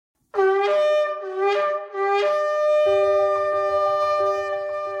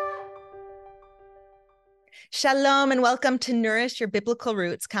Shalom and welcome to Nourish Your Biblical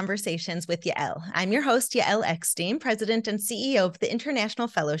Roots Conversations with Yael. I'm your host, Yael Eckstein, President and CEO of the International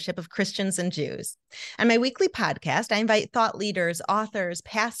Fellowship of Christians and Jews. On my weekly podcast, I invite thought leaders, authors,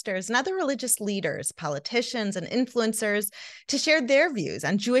 pastors, and other religious leaders, politicians, and influencers to share their views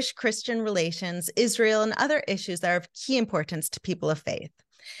on Jewish-Christian relations, Israel, and other issues that are of key importance to people of faith.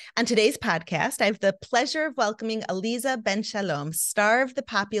 On today's podcast, I have the pleasure of welcoming Aleeza Ben Shalom, star of the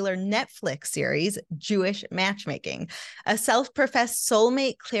popular Netflix series, Jewish Matchmaking, a self-professed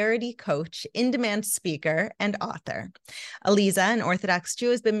soulmate clarity coach, in-demand speaker, and author. Aleeza, an Orthodox Jew,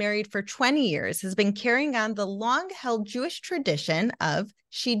 has been married for 20 years, has been carrying on the long-held Jewish tradition of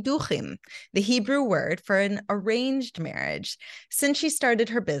shidduchim, the Hebrew word for an arranged marriage, since she started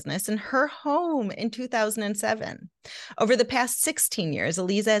her business in her home in 2007. Over the past 16 years,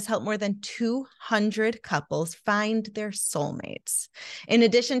 Aleeza has helped more than 200 couples find their soulmates. In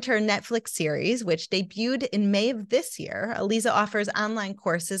addition to her Netflix series, which debuted in May of this year, Aleeza offers online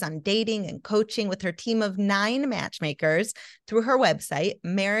courses on dating and coaching with her team of 9 matchmakers through her website,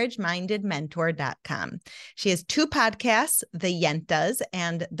 marriagemindedmentor.com. She has 2 podcasts, The Yentas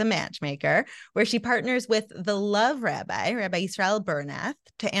and The Matchmaker, where she partners with the Love Rabbi, Rabbi Yisrael Bernath,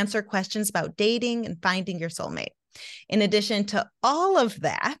 to answer questions about dating and finding your soulmate. In addition to all of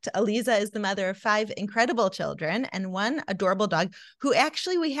that, Aleeza is the mother of 5 incredible children and 1 adorable dog who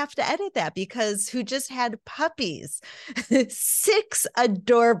actually we have to edit that because who just had puppies. 6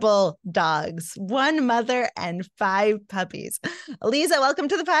 adorable dogs, 1 mother and 5 puppies. Aleeza, welcome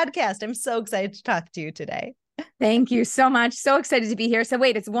to the podcast. I'm so excited to talk to you today. Thank you so much. So excited to be here. So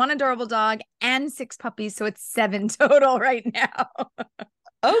wait, it's 1 adorable dog and 6 puppies. So it's 7 total right now.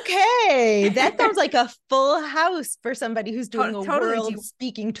 Okay, that sounds like a full house for somebody who's doing a world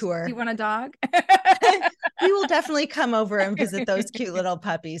speaking tour. Do you want a dog? We will definitely come over and visit those cute little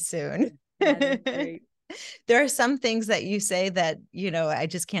puppies soon. That is great. There are some things that you say that, I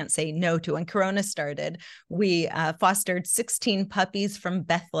just can't say no to. When Corona started, we fostered 16 puppies from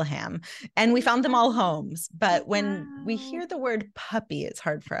Bethlehem and we found them all homes. But when we hear the word puppy, it's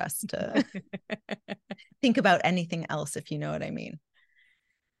hard for us to think about anything else, if you know what I mean.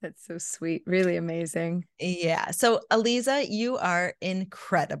 That's so sweet. Really amazing. Yeah. So Aleeza, you are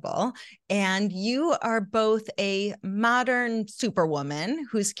incredible. And you are both a modern superwoman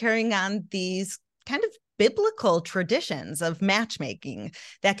who's carrying on these kind of biblical traditions of matchmaking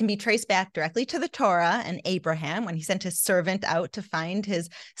that can be traced back directly to the Torah and Abraham when he sent his servant out to find his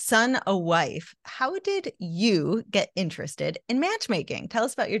son a wife. How did you get interested in matchmaking? Tell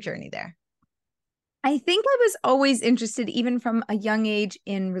us about your journey there. I think I was always interested, even from a young age,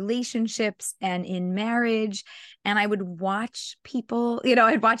 in relationships and in marriage. And I would watch people,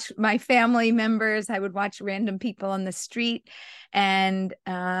 I'd watch my family members. I would watch random people on the street. And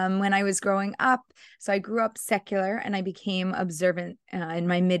when I was growing up, so I grew up secular and I became observant in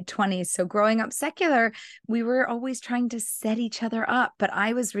my mid-20s. So growing up secular, we were always trying to set each other up. But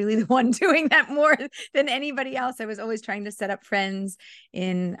I was really the one doing that more than anybody else. I was always trying to set up friends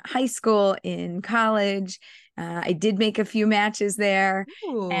in high school, in college. I did make a few matches there.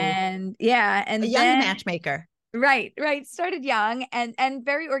 Ooh. And yeah. And a young matchmaker. Right. Started young and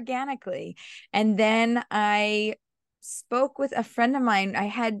very organically. And then I spoke with a friend of mine. I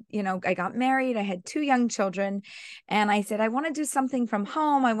had, I got married. I had 2 young children. And I said, I want to do something from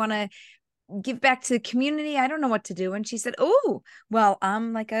home. I want to give back to the community. I don't know what to do. And she said, oh, well,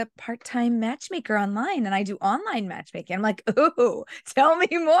 I'm like a part-time matchmaker online and I do online matchmaking. I'm like, oh, tell me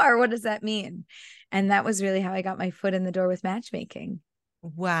more. What does that mean? And that was really how I got my foot in the door with matchmaking.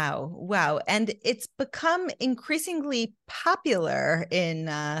 Wow. And it's become increasingly popular in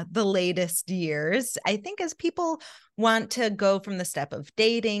the latest years, I think, as people want to go from the step of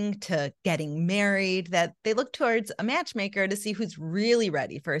dating to getting married, that they look towards a matchmaker to see who's really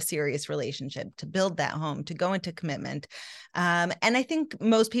ready for a serious relationship, to build that home, to go into commitment. And I think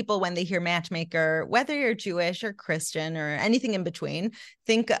most people, when they hear matchmaker, whether you're Jewish or Christian or anything in between,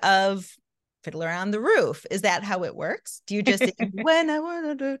 think of Fiddler on the Roof. Is that how it works? Do you just say, when I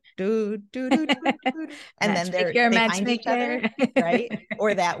want to do, and then they find each other, right?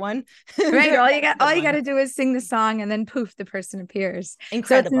 Or that one, right? all you got to do is sing the song, and then poof, the person appears.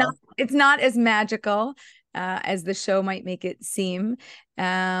 Incredible. So it's not as magical as the show might make it seem,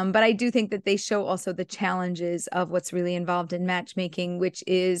 but I do think that they show also the challenges of what's really involved in matchmaking, which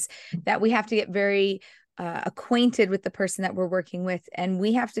is that we have to get very acquainted with the person that we're working with. And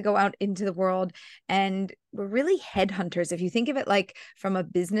we have to go out into the world, and we're really headhunters. If you think of it like from a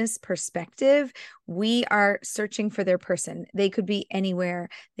business perspective, we are searching for their person. They could be anywhere.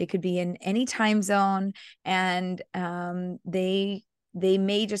 They could be in any time zone. And they they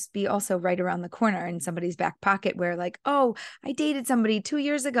may just be also right around the corner in somebody's back pocket where like, oh, I dated somebody 2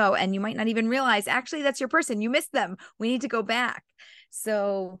 years ago, and you might not even realize actually that's your person. You missed them. We need to go back.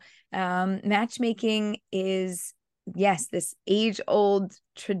 So matchmaking is, yes, this age-old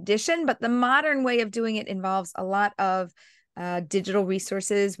tradition, but the modern way of doing it involves a lot of digital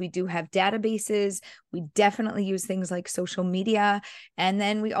resources. We do have databases. We definitely use things like social media. And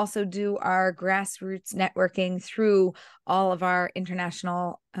then we also do our grassroots networking through all of our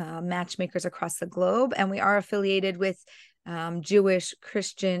international matchmakers across the globe. And we are affiliated with Jewish,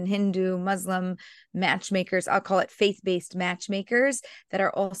 Christian, Hindu, Muslim matchmakers. I'll call it faith-based matchmakers that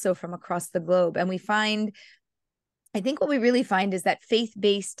are also from across the globe. And I think what we really find is that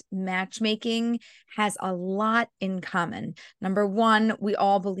faith-based matchmaking has a lot in common. Number one, we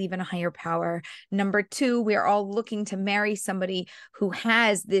all believe in a higher power. Number two, we are all looking to marry somebody who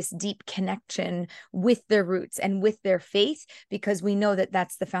has this deep connection with their roots and with their faith, because we know that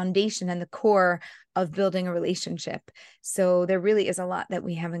that's the foundation and the core of building a relationship. So there really is a lot that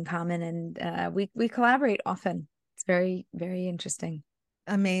we have in common, and we collaborate often. It's very, very interesting.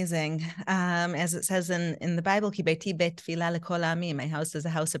 Amazing. As it says in the Bible, Ki beiti beit tefillah lekol ha'amim, my house is a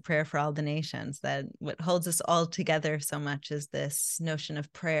house of prayer for all the nations. That what holds us all together so much is this notion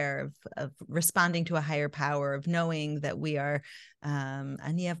of prayer, of responding to a higher power, of knowing that we are ani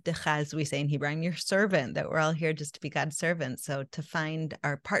avdecha, as we say in Hebrew, I'm your servant, that we're all here just to be God's servants. So to find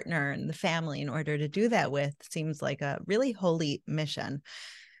our partner and the family in order to do that with seems like a really holy mission.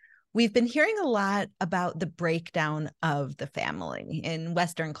 We've been hearing a lot about the breakdown of the family in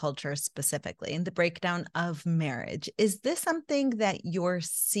Western culture specifically, and the breakdown of marriage. Is this something that you're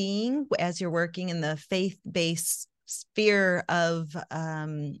seeing as you're working in the faith-based sphere of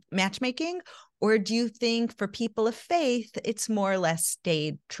matchmaking? Or do you think for people of faith, it's more or less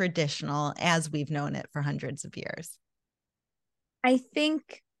stayed traditional as we've known it for hundreds of years? I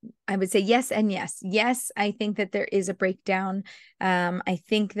think I would say yes and yes. Yes, I think that there is a breakdown. I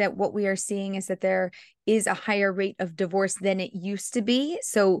think that what we are seeing is that there is a higher rate of divorce than it used to be.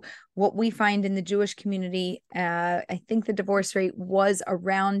 So what we find in the Jewish community, I think the divorce rate was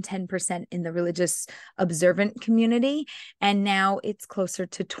around 10% in the religious observant community. And now it's closer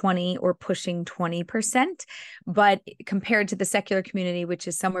to 20 or pushing 20%. But compared to the secular community, which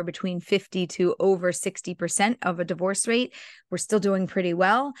is somewhere between 50 to over 60% of a divorce rate, we're still doing pretty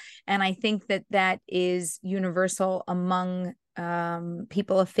well. And I think that that is universal among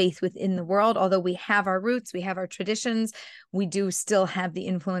people of faith within the world. Although we have our roots, we have our traditions, we do still have the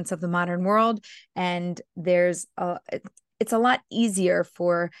influence of the modern world. And it's a lot easier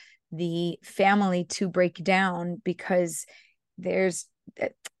for the family to break down because there's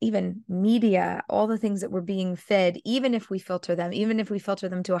even media, all the things that we're being fed, even if we filter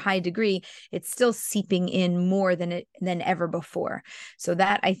them to a high degree, it's still seeping in more than ever before. So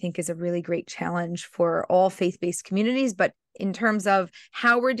that I think is a really great challenge for all faith-based communities. But in terms of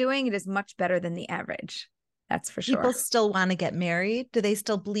how we're doing, it is much better than the average. That's for sure. People still want to get married. Do they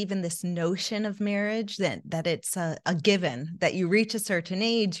still believe in this notion of marriage that it's a given, that you reach a certain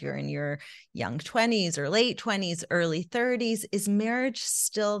age, you're in your young 20s or late 20s, early 30s? Is marriage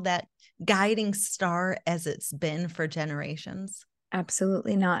still that guiding star as it's been for generations?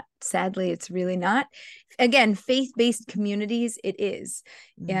 Absolutely not. Sadly, it's really not. Again, faith-based communities, it is.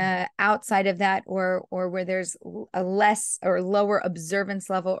 Outside of that, or where there's a less or lower observance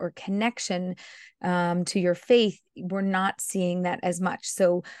level or connection to your faith, we're not seeing that as much.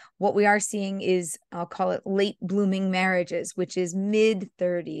 So what we are seeing is, I'll call it late blooming marriages, which is mid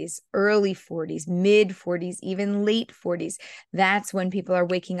 30s, early 40s, mid 40s, even late 40s. That's when people are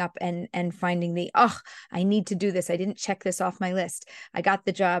waking up and finding I need to do this. I didn't check this off my list. I got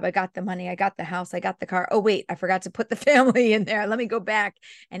the job. I got the money. I got the house. I got the car. Oh, wait, I forgot to put the family in there. Let me go back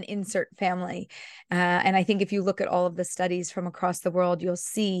and insert family. And I think if you look at all of the studies from across the world, you'll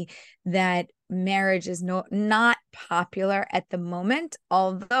see that marriage is not popular at the moment,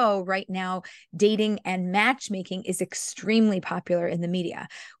 although right now dating and matchmaking is extremely popular in the media,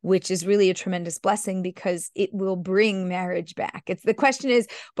 which is really a tremendous blessing because it will bring marriage back. The question is,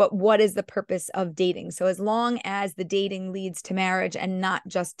 but what is the purpose of dating? So as long as the dating leads to marriage and not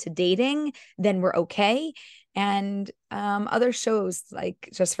just to dating, then we're okay. And other shows, like,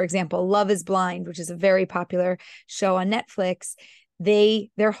 just for example, Love is Blind, which is a very popular show on Netflix,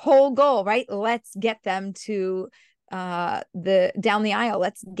 their whole goal, right? Let's get them to down the aisle.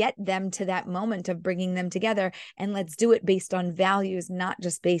 Let's get them to that moment of bringing them together, and let's do it based on values, not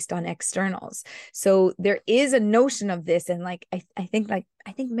just based on externals. So there is a notion of this, and I think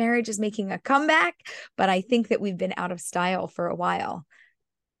marriage is making a comeback, but I think that we've been out of style for a while.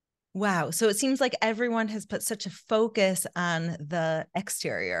 Wow. So it seems like everyone has put such a focus on the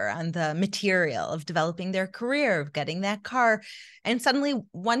exterior, on the material of developing their career, of getting that car. And suddenly,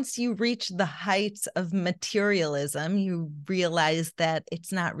 once you reach the heights of materialism, you realize that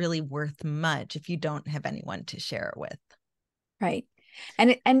it's not really worth much if you don't have anyone to share it with. Right.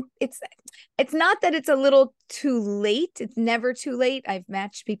 And it's not that it's a little too late. It's never too late. I've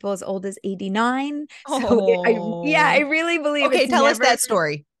matched people as old as 89. So I Oh, really believe okay. it's Tell us never that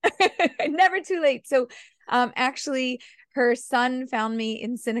story. never too late. So actually her son found me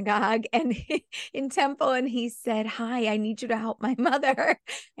in synagogue and in temple, and he said, "Hi, I need you to help my mother."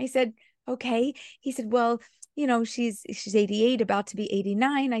 I said, "Okay." He said, "Well, she's 88, about to be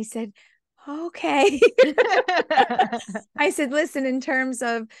 89." I said, "Okay." I said, "Listen, in terms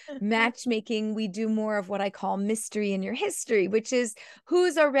of matchmaking, we do more of what I call mystery in your history, which is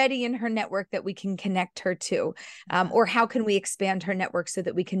who's already in her network that we can connect her to, or how can we expand her network so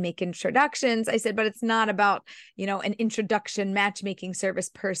that we can make introductions." I said, "But it's not about, an introduction matchmaking service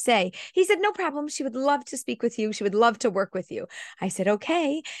per se." He said, "No problem. She would love to speak with you. She would love to work with you." I said,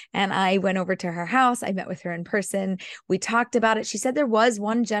 "Okay." And I went over to her house. I met with her in person. We talked about it. She said there was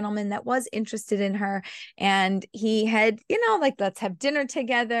one gentleman that was interested in her, and he had, like, let's have dinner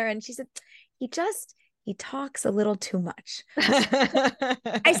together. And she said, he talks a little too much.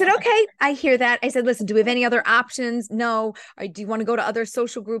 I said, "Okay, I hear that." I said, "Listen, do we have any other options?" "No." "Or do you want to go to other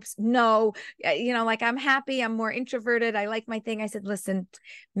social groups?" "No." Like, I'm happy. I'm more introverted. I like my thing. I said, "Listen,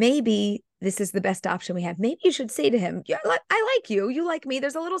 maybe this is the best option we have. Maybe you should say to him, yeah, I like you. You like me.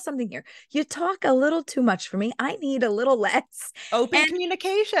 There's a little something here. You talk a little too much for me. I need a little less." Open And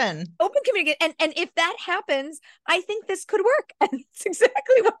communication. open communication. And if that happens, I think this could work. And that's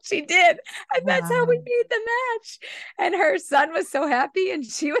exactly what she did. And that's how we Wow. made the match. And her son was so happy and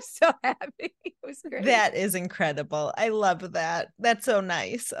she was so happy. It was great. That is incredible. I love that. That's so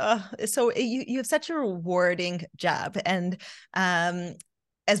nice. So you have such a rewarding job, and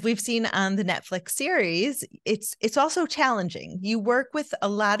as we've seen on the Netflix series, it's also challenging. You work with a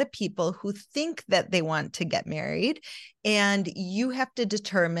lot of people who think that they want to get married, and you have to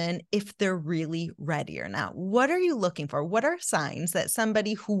determine if they're really ready or not. What are you looking for? What are signs that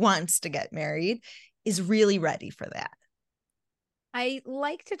somebody who wants to get married is really ready for that? I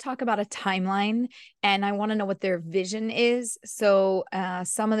like to talk about a timeline, and I want to know what their vision is. So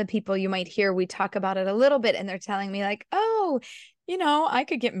some of the people you might hear, we talk about it a little bit, and they're telling me like, "Oh, I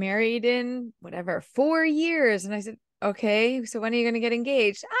could get married in whatever, 4 years." And I said, "Okay, so when are you going to get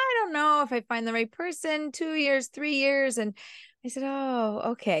engaged?" "I don't know, if I find the right person, 2 years, 3 years." And I said, "Oh,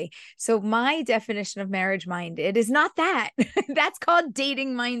 okay." So my definition of marriage minded is not that. That's called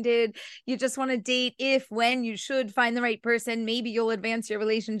dating minded. You just want to date if, when you should find the right person. Maybe you'll advance your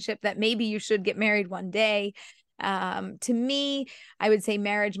relationship, that maybe you should get married one day. To me, I would say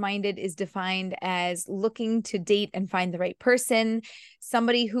marriage minded is defined as looking to date and find the right person,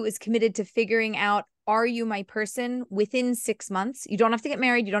 somebody who is committed to figuring out, are you my person within 6 months? You don't have to get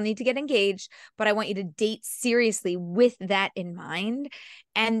married. You don't need to get engaged, but I want you to date seriously with that in mind.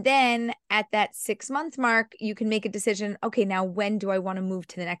 And then at that 6 month mark, you can make a decision. Okay, now when do I want to move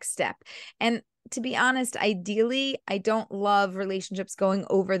to the next step? And to be honest, ideally, I don't love relationships going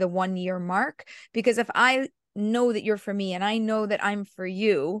over the 1 year mark, because if I know that you're for me and I know that I'm for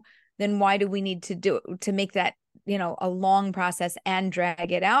you, then why do we need to make that a long process and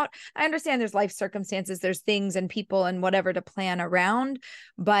drag it out? I understand there's life circumstances, there's things and people and whatever to plan around,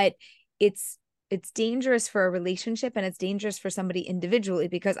 but it's dangerous for a relationship, and it's dangerous for somebody individually,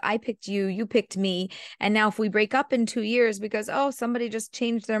 because I picked you, you picked me, and now if we break up in 2 years because, oh, somebody just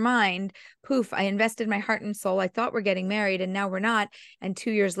changed their mind, poof, I invested my heart and soul, I thought we're getting married, and now we're not, and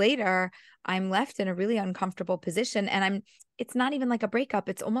 2 years later I'm left in a really uncomfortable position, and it's not even like a breakup.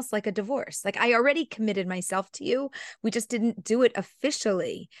 It's almost like a divorce. Like, I already committed myself to you. We just didn't do it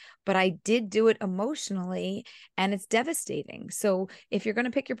officially, but I did do it emotionally, and it's devastating. So if you're going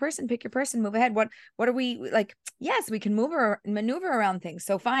to pick your person, move ahead. What are we like? Yes, we can maneuver around things.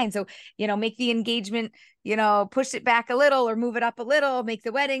 So fine. So, make the engagement, push it back a little or move it up a little, make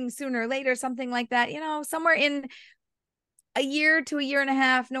the wedding sooner or later, something like that, somewhere in a year to a year and a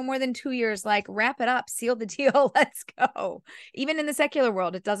half, no more than 2 years, like, wrap it up, seal the deal, let's go. Even in the secular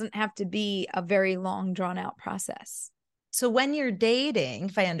world, it doesn't have to be a very long, drawn out process. So when you're dating,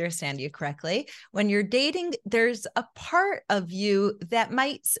 if I understand you correctly, when you're dating, there's a part of you that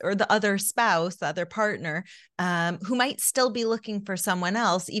might, or the other spouse, the other partner, who might still be looking for someone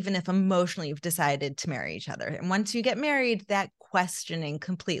else, even if emotionally you've decided to marry each other. And once you get married, that questioning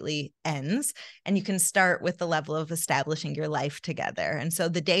completely ends, and you can start with the level of establishing your life together. And so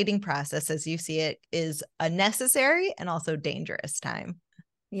the dating process, as you see it, is a necessary and also dangerous time.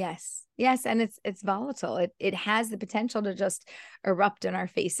 Yes. Yes. And it's volatile. It has the potential to just erupt in our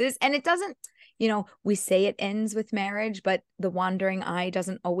faces. And it doesn't, we say it ends with marriage, but the wandering eye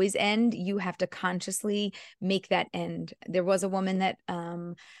doesn't always end. You have to consciously make that end. There was a woman that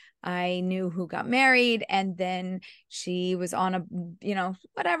I knew who got married, and then she was on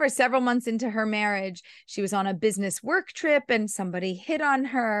several months into her marriage, she was on a business work trip and somebody hit on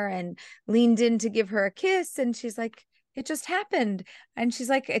her and leaned in to give her a kiss. And she's like, it just happened. And she's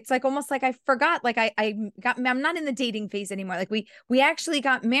like, it's like almost like I forgot, like I'm not in the dating phase anymore. Like we actually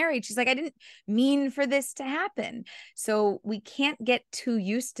got married. She's like, I didn't mean for this to happen. So we can't get too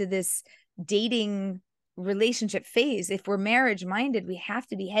used to this dating relationship phase. If we're marriage minded, we have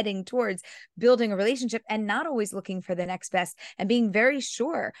to be heading towards building a relationship and not always looking for the next best, and being very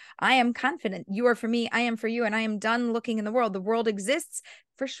sure, I am confident you are for me, I am for you, and I am done looking in the world. The world exists.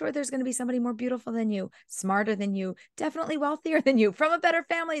 For sure, there's going to be somebody more beautiful than you, smarter than you, definitely wealthier than you, from a better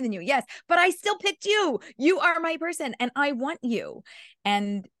family than you. Yes, but I still picked you. You are my person and I want you.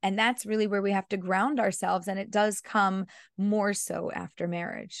 And that's really where we have to ground ourselves. And it does come more so after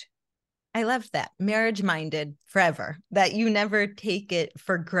marriage. I love that. Marriage minded forever, that you never take it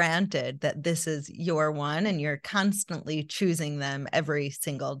for granted that this is your one and you're constantly choosing them every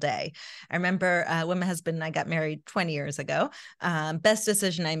single day. I remember when my husband and I got married 20 years ago, best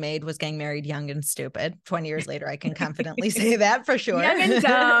decision I made was getting married young and stupid. 20 years later, I can confidently say that for sure. Young and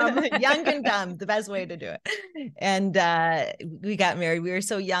dumb. Young and dumb, the best way to do it. And we got married. We were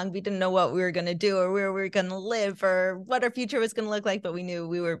so young. We didn't know what we were going to do or where we were going to live or what our future was going to look like, but we knew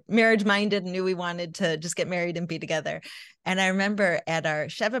we were marriage minded and knew we wanted to just get married and be together. And I remember at our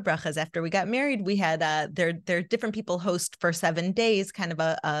Sheva Brachas, after we got married, we had there different people host for 7 days, kind of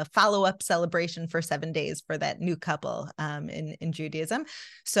a follow-up celebration for 7 days for that new couple in Judaism.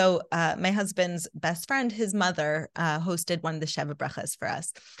 So my husband's best friend, his mother, hosted one of the Sheva Brachas for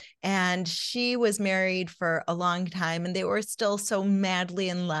us. And she was married for a long time, and they were still so madly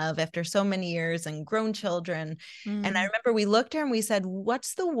in love after so many years and grown children. And I remember we looked at her and we said,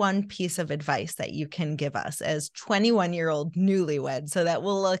 what's the one piece of advice that you can give us as 21-year-old newlyweds so that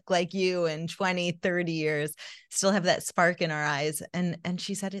we'll look like you in 20, 30 years, still have that spark in our eyes? And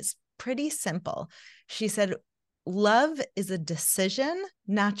she said, it's pretty simple. She said, love is a decision,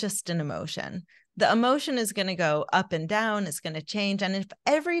 not just an emotion. The emotion is going to go up and down. It's going to change. And if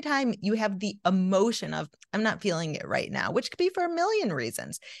every time you have the emotion of, I'm not feeling it right now, which could be for a million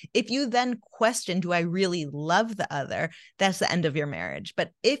reasons, if you then question, do I really love the other? That's the end of your marriage.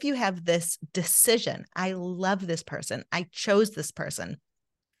 But if you have this decision, I love this person, I chose this person,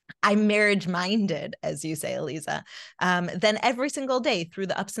 I'm marriage minded, as you say, Aleeza, then every single day through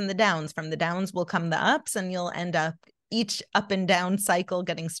the ups and the downs, from the downs will come the ups, and you'll end up each up and down cycle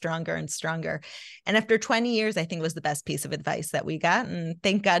getting stronger and stronger. And after 20 years, I think was the best piece of advice that we got. And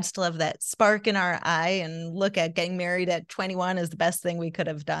thank God still have that spark in our eye and look at getting married at 21 is the best thing we could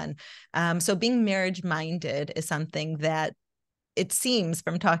have done. So being marriage minded is something that, it seems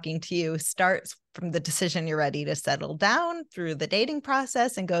from talking to you, starts from the decision you're ready to settle down through the dating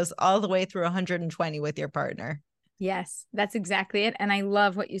process and goes all the way through 120 with your partner. Yes, that's exactly it. And I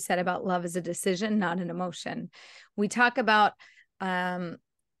love what you said about love as a decision, not an emotion. We talk about, let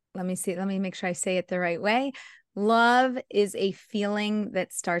me make sure I say it the right way. Love is a feeling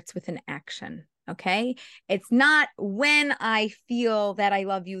that starts with an action. Okay. It's not when I feel that I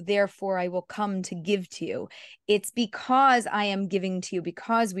love you, therefore I will come to give to you. It's because I am giving to you,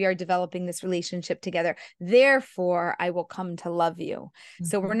 because we are developing this relationship together. Therefore, I will come to love you. Mm-hmm.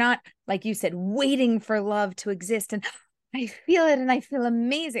 So we're not, like you said, waiting for love to exist. And I feel it and I feel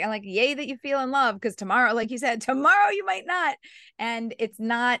amazing. I'm like, yay that you feel in love, because tomorrow, like you said, tomorrow you might not. And it's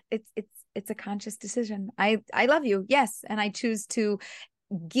not, it's a conscious decision. I love you. Yes. And I choose to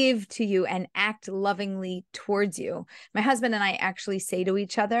give to you and act lovingly towards you. My husband and I actually say to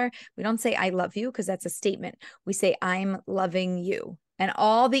each other, we don't say I love you because that's a statement. We say I'm loving you. And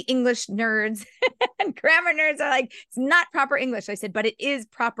all the English nerds and grammar nerds are like, it's not proper English. I said, but it is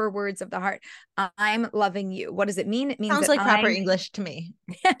proper words of the heart. I'm loving you. What does it mean? It means sounds like proper English to me.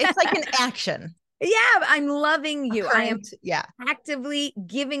 It's like an action. Yeah, I'm loving you. I am actively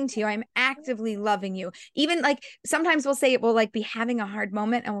giving to you. I'm actively loving you. Even like sometimes we'll say it, we'll like be having a hard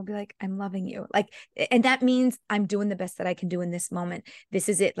moment and we'll be like, I'm loving you. Like, and that means I'm doing the best that I can do in this moment. This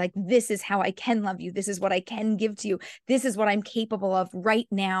is it. Like, this is how I can love you. This is what I can give to you. This is what I'm capable of right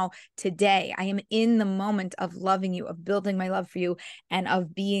now, today. I am in the moment of loving you, of building my love for you, and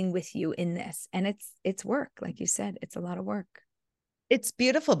of being with you in this. And it's work. Like you said, it's a lot of work. It's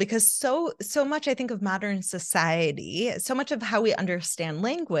beautiful because so much, I think, of modern society, so much of how we understand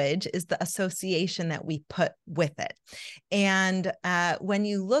language is the association that we put with it. And when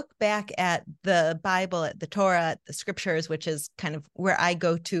you look back at the Bible, at the Torah, at the scriptures, which is kind of where I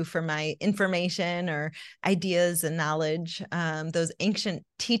go to for my information or ideas and knowledge, those ancient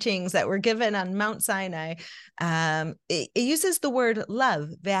teachings that were given on Mount Sinai, it uses the word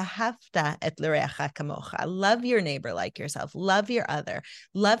love. Ve'ahavta et l'reacha kamocha. Love your neighbor like yourself. Love your other.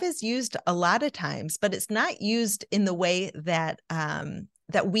 Love is used a lot of times, but it's not used in the way that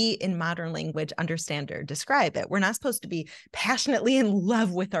that we in modern language understand or describe it. We're not supposed to be passionately in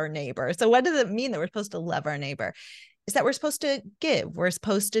love with our neighbor. So what does it mean that we're supposed to love our neighbor? Is that we're supposed to give. We're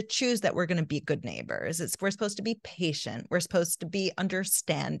supposed to choose that we're going to be good neighbors. We're supposed to be patient. We're supposed to be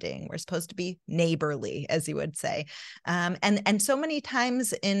understanding. We're supposed to be neighborly, as you would say. And so many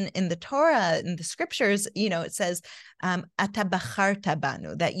times in the Torah, in the scriptures, it says, Ata bacharta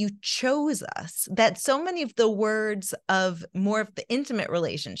banu, that you chose us, that so many of the words of more of the intimate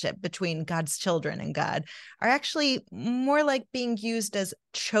relationship between God's children and God are actually more like being used as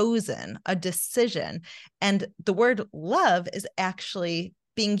chosen, a decision. And the word love is actually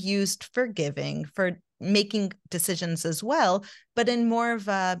being used for giving, for making decisions as well, but in more of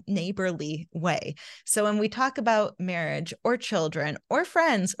a neighborly way. So when we talk about marriage or children or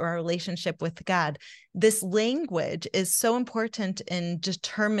friends or a relationship with God, this language is so important in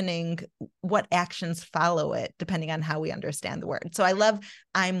determining what actions follow it, depending on how we understand the word. So I love,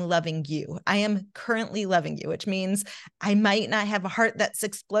 I'm loving you. I am currently loving you, which means I might not have a heart that's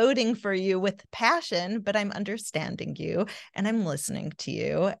exploding for you with passion, but I'm understanding you and I'm listening to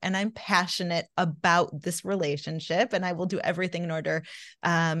you and I'm passionate about this relationship, and I will do everything in order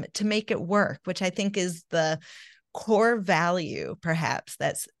to make it work, which I think is the core value, perhaps,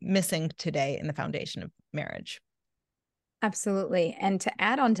 that's missing today in the foundation of marriage. Absolutely. And to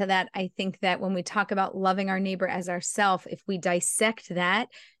add on to that, I think that when we talk about loving our neighbor as ourself, if we dissect that,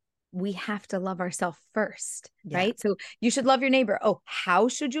 we have to love ourselves first, right? So you should love your neighbor. Oh, how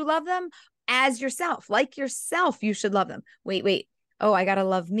should you love them? As yourself, like yourself, you should love them. Wait. Oh, I got to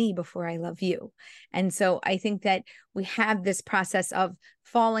love me before I love you. And so I think that we have this process of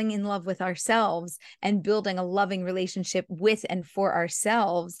falling in love with ourselves and building a loving relationship with and for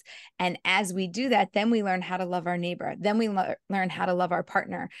ourselves. And as we do that, then we learn how to love our neighbor. Then we learn how to love our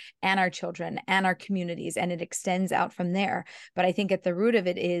partner and our children and our communities. And it extends out from there. But I think at the root of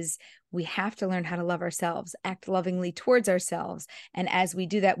it is we have to learn how to love ourselves, act lovingly towards ourselves. And as we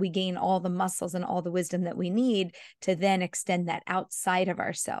do that, we gain all the muscles and all the wisdom that we need to then extend that outside of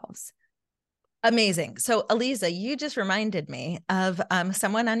ourselves. Amazing. So, Aleeza, you just reminded me of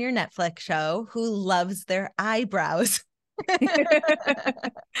someone on your Netflix show who loves their eyebrows. That's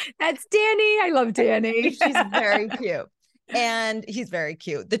Danny. I love Danny. She's very cute. And he's very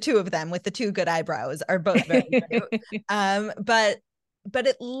cute. The two of them with the two good eyebrows are both very cute. But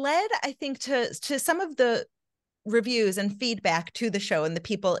it led, I think, to some of the reviews and feedback to the show and the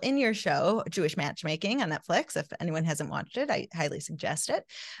people in your show, Jewish Matchmaking on Netflix. If anyone hasn't watched it, I highly suggest it.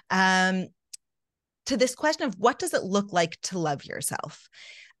 To this question of what does it look like to love yourself?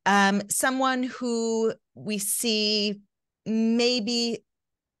 Someone who we see maybe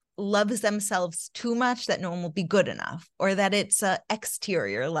loves themselves too much, that no one will be good enough, or that it's an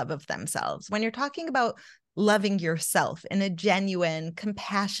exterior love of themselves. When you're talking about loving yourself in a genuine,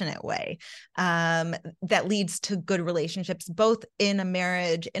 compassionate way, that leads to good relationships, both in a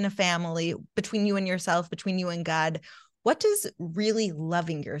marriage, in a family, between you and yourself, between you and God, what does really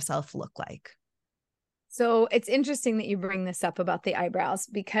loving yourself look like? So it's interesting that you bring this up about the eyebrows,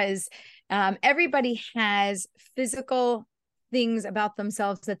 because everybody has physical things about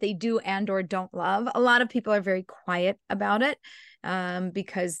themselves that they do and or don't love. A lot of people are very quiet about it,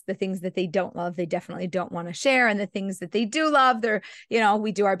 because the things that they don't love, they definitely don't want to share. And the things that they do love,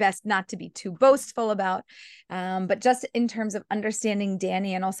 we do our best not to be too boastful about. But just in terms of understanding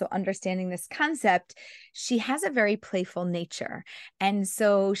Danny and also understanding this concept, she has a very playful nature. And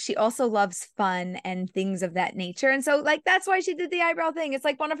so she also loves fun and things of that nature. And so that's why she did the eyebrow thing. It's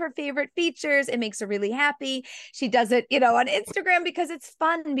like one of her favorite features. It makes her really happy. She does it, on Instagram because it's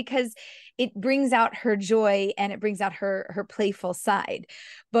fun, because it brings out her joy and it brings out her playful side.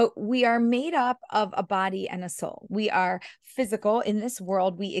 But we are made up of a body and a soul. We are physical in this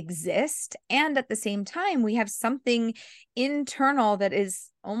world. We exist. And at the same time, we have something internal that is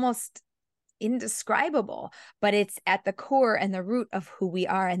almost indescribable, but it's at the core and the root of who we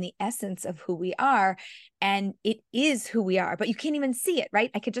are and the essence of who we are. and it is who we are, but you can't even see it,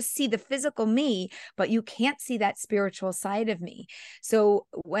 right? I could just see the physical me, but you can't see that spiritual side of me. So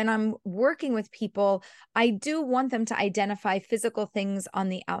when I'm working with people, I do want them to identify physical things on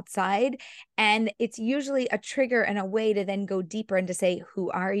the outside. And it's usually a trigger and a way to then go deeper and to say, who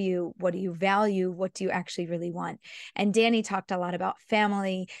are you? What do you value? What do you actually really want? And Danny talked a lot about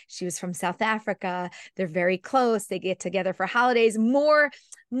family. She was from South Africa. They're very close. They get together for holidays. More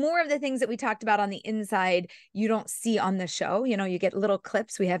of the things that we talked about on the inside, you don't see on the show. You know, you get little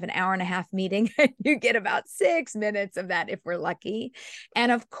clips. We have an hour-and-a-half meeting, and you get about 6 minutes of that if we're lucky. And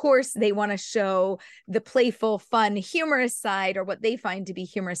of course, they want to show the playful, fun, humorous side, or what they find to be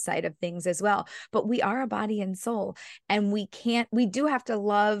humorous side of things as well. But we are a body and soul, and we do have to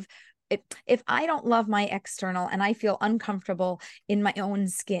love. If I don't love my external and I feel uncomfortable in my own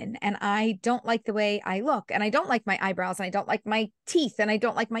skin, and I don't like the way I look, and I don't like my eyebrows, and I don't like my teeth, and I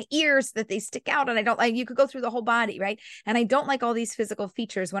don't like my ears that they stick out, and I don't like, you could go through the whole body, right? And I don't like all these physical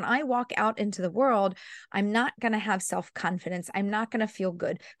features. When I walk out into the world, I'm not going to have self-confidence. I'm not going to feel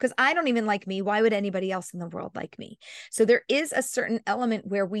good because I don't even like me. Why would anybody else in the world like me? So there is a certain element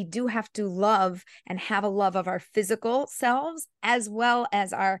where we do have to love and have a love of our physical selves as well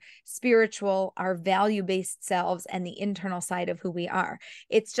as our spiritual, our value-based selves, and the internal side of who we are.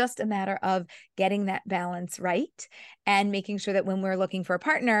 It's just a matter of getting that balance right and making sure that when we're looking for a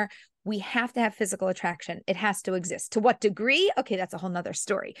partner, we have to have physical attraction. It has to exist. To what degree? Okay, that's a whole nother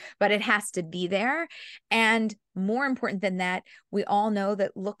story, but it has to be there. And more important than that, we all know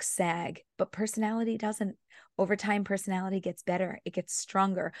that looks sag, but personality doesn't. Over time, personality gets better. It gets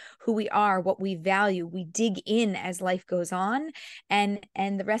stronger. Who we are, what we value, we dig in as life goes on, and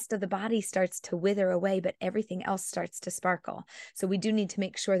the rest of the body starts to wither away, but everything else starts to sparkle. So we do need to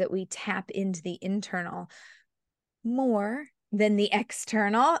make sure that we tap into the internal more than the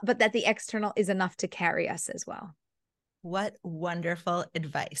external, but that the external is enough to carry us as well. What wonderful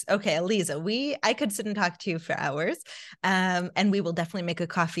advice. Okay, Aleeza, I could sit and talk to you for hours, and we will definitely make a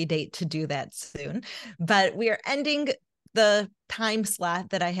coffee date to do that soon. But we are ending the time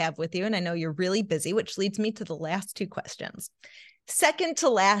slot that I have with you, and I know you're really busy, which leads me to the last two questions. Second to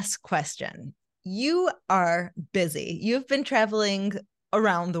last question. You are busy. You've been traveling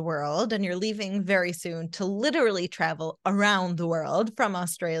around the world, and you're leaving very soon to literally travel around the world, from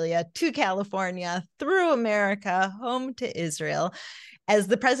Australia to California, through America, home to Israel, as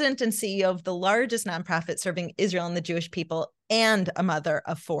the president and CEO of the largest nonprofit serving Israel and the Jewish people, and a mother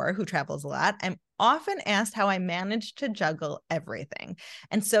of 4 who travels a lot. I'm often asked how I manage to juggle everything.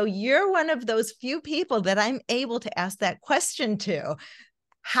 And so you're one of those few people that I'm able to ask that question to.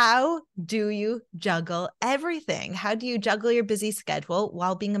 How do you juggle everything? How do you juggle your busy schedule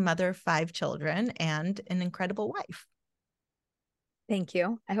while being a mother of 5 children and an incredible wife? Thank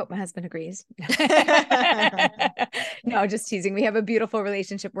you. I hope my husband agrees. No, just teasing. We have a beautiful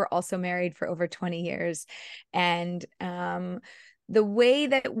relationship. We're also married for over 20 years. And the way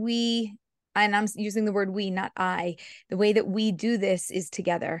that and I'm using the word we, not I, the way that we do this is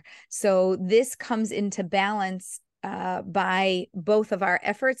together. So this comes into balance by both of our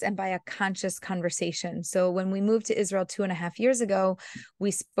efforts and by a conscious conversation. So when we moved to Israel 2.5 years ago, we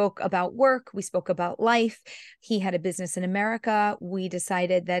spoke about work, we spoke about life. He had a business in America. We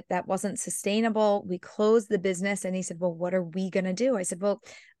decided that that wasn't sustainable. We closed the business, and he said, well, what are we going to do? I said, well,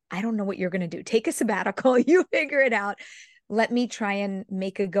 I don't know what you're going to do. Take a sabbatical, you figure it out. Let me try and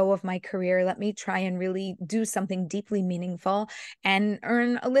make a go of my career. Let me try and really do something deeply meaningful and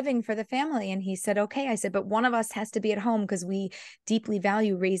earn a living for the family. And he said, okay. I said, but one of us has to be at home because we deeply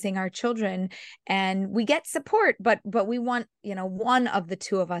value raising our children, and we get support, but we want, one of the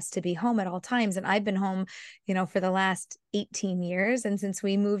two of us to be home at all times. And I've been home, for the last 18 years. And since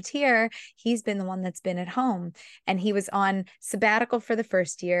we moved here, he's been the one that's been at home. And he was on sabbatical for the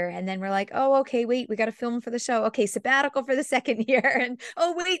first year. And then we're like, oh, okay, wait, we got to film for the show. Okay, sabbatical for the second year. And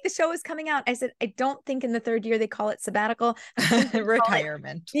oh, wait, the show is coming out. I said, I don't think in the third year they call it sabbatical.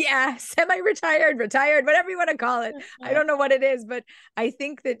 Retirement. Yeah, semi-retired, retired, whatever you want to call it. I don't know what it is, but I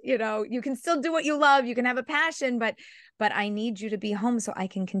think that, you can still do what you love. You can have a passion, but I need you to be home so I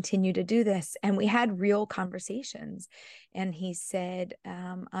can continue to do this. And we had real conversations. And he said,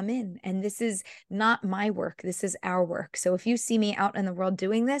 I'm in. And this is not my work. This is our work. So if you see me out in the world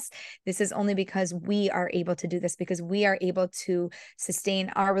doing this, this is only because we are able to do this, because we are able to sustain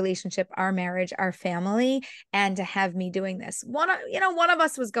our relationship, our marriage, our family, and to have me doing this. One of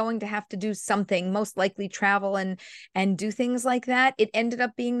us was going to have to do something, most likely travel and do things like that. It ended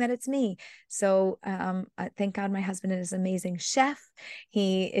up being that it's me. So thank God my husband is this amazing chef.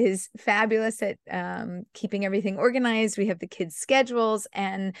 He is fabulous at keeping everything organized. We have the kids' schedules,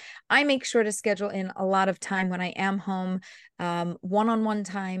 and I make sure to schedule in a lot of time when I am home, one-on-one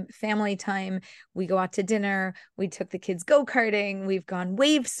time, family time. We go out to dinner. We took the kids go-karting. We've gone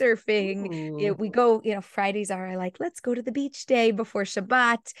wave surfing. We go, Fridays are like, let's go to the beach day before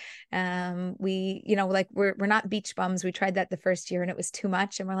Shabbat. We're not beach bums. We tried that the first year and it was too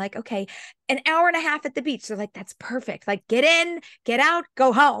much. And we're like, okay, an hour and a half at the beach. They're like, that's perfect. Like, get in, get out,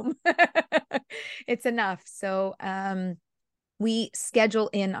 go home. It's enough. So, we schedule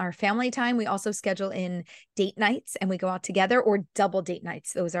in our family time. We also schedule in date nights, and we go out together, or double date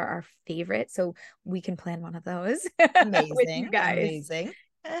nights. Those are our favorite. So we can plan one of those with you guys. Amazing.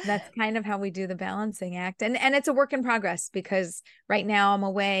 That's kind of how we do the balancing act. And it's a work in progress, because right now I'm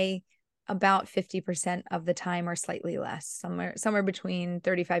away about 50% of the time, or slightly less, somewhere between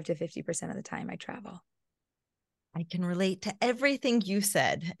 35 to 50% of the time I travel. I can relate to everything you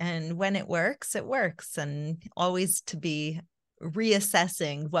said. And when it works, and always to be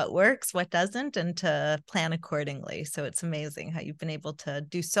reassessing what works, what doesn't, and to plan accordingly. So it's amazing how you've been able to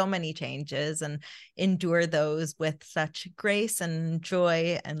do so many changes and endure those with such grace and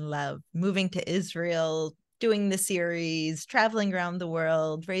joy and love. Moving to Israel, doing the series, traveling around the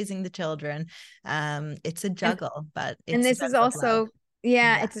world, raising the children. It's a juggle, but it's and this is also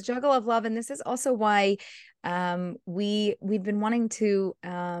yeah, it's a juggle of love. And this is also why we've been wanting to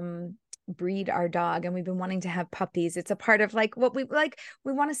breed our dog, and we've been wanting to have puppies. It's a part of like what we like.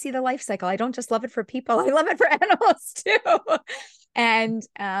 We want to see the life cycle. I don't just love it for people, I love it for animals too. And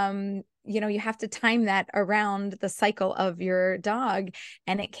you have to time that around the cycle of your dog.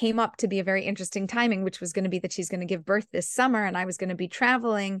 And it came up to be a very interesting timing, which was going to be that she's going to give birth this summer, and I was going to be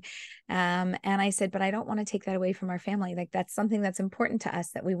traveling. And I said, but I don't want to take that away from our family. Like, that's something that's important to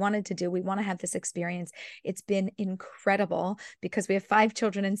us, that we wanted to do. We want to have this experience. It's been incredible, because we have 5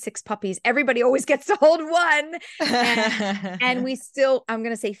 children and 6 puppies. Everybody always gets to hold one. And we still, I'm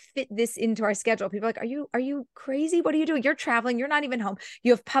going to say, fit this into our schedule. People are like, are you crazy? What are you doing? You're traveling. You're not even home.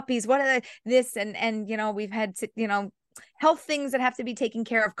 You have puppies. What are this? And we've had, health things that have to be taken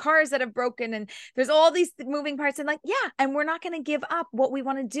care of, cars that have broken, and there's all these moving parts. And and we're not going to give up what we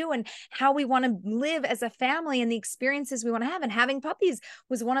want to do and how we want to live as a family and the experiences we want to have. And having puppies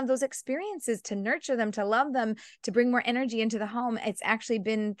was one of those experiences, to nurture them, to love them, to bring more energy into the home. It's actually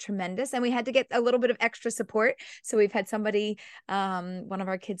been tremendous. And we had to get a little bit of extra support. So we've had somebody, one of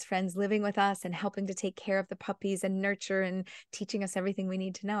our kids' friends, living with us and helping to take care of the puppies and nurture and teaching us everything we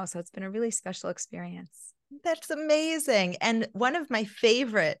need to know. So it's been a really special experience. That's amazing. And one of my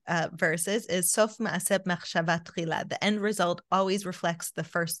favorite verses is Sof ma'aseh machshava tchila. The end result always reflects the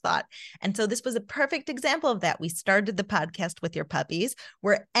first thought. And so this was a perfect example of that. We started the podcast with your puppies.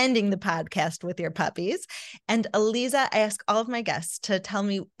 We're ending the podcast with your puppies. And Aleeza, I ask all of my guests to tell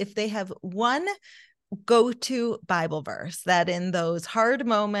me if they have one go-to Bible verse that in those hard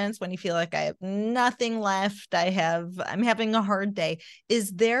moments when you feel like I have nothing left, I'm having a hard day.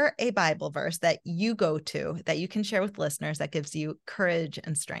 Is there a Bible verse that you go to that you can share with listeners that gives you courage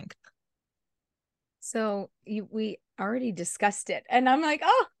and strength? So we already discussed it, and I'm like,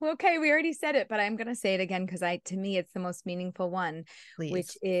 oh, okay, we already said it, but I'm going to say it again, because to me, it's the most meaningful one. Please.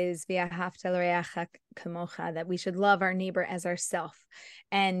 Which is V'ahavta l'reacha kamocha, that we should love our neighbor as ourself.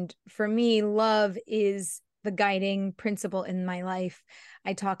 And for me, love is the guiding principle in my life.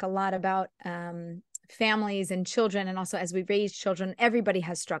 I talk a lot about families and children, and also as we raise children, everybody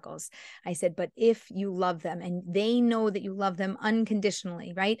has struggles. I said, but if you love them and they know that you love them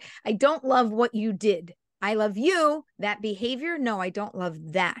unconditionally, right? I don't love what you did. I love you. That behavior, no, I don't love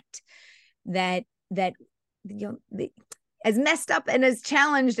that. As messed up and as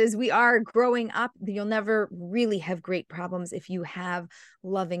challenged as we are growing up, you'll never really have great problems if you have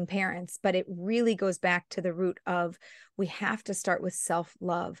loving parents. But it really goes back to the root of, we have to start with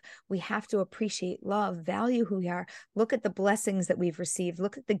self-love. We have to appreciate love, value who we are, look at the blessings that we've received,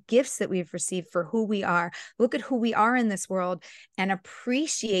 look at the gifts that we've received for who we are, look at who we are in this world, and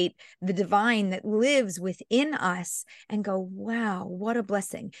appreciate the divine that lives within us, and go, wow, what a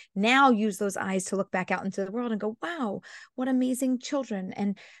blessing. Now use those eyes to look back out into the world and go, wow, what amazing children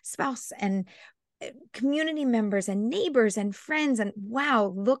and spouse and community members and neighbors and friends, and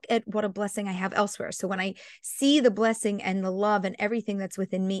wow, look at what a blessing I have elsewhere. So when I see the blessing and the love and everything that's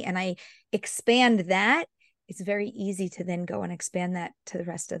within me, and I expand that, it's very easy to then go and expand that to the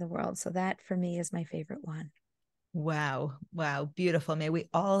rest of the world. So that for me is my favorite one. Wow. Beautiful. May we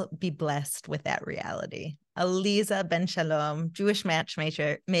all be blessed with that reality. Aleeza Ben Shalom, Jewish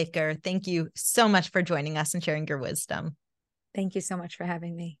Matchmaker, thank you so much for joining us and sharing your wisdom. Thank you so much for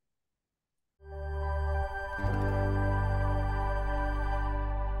having me.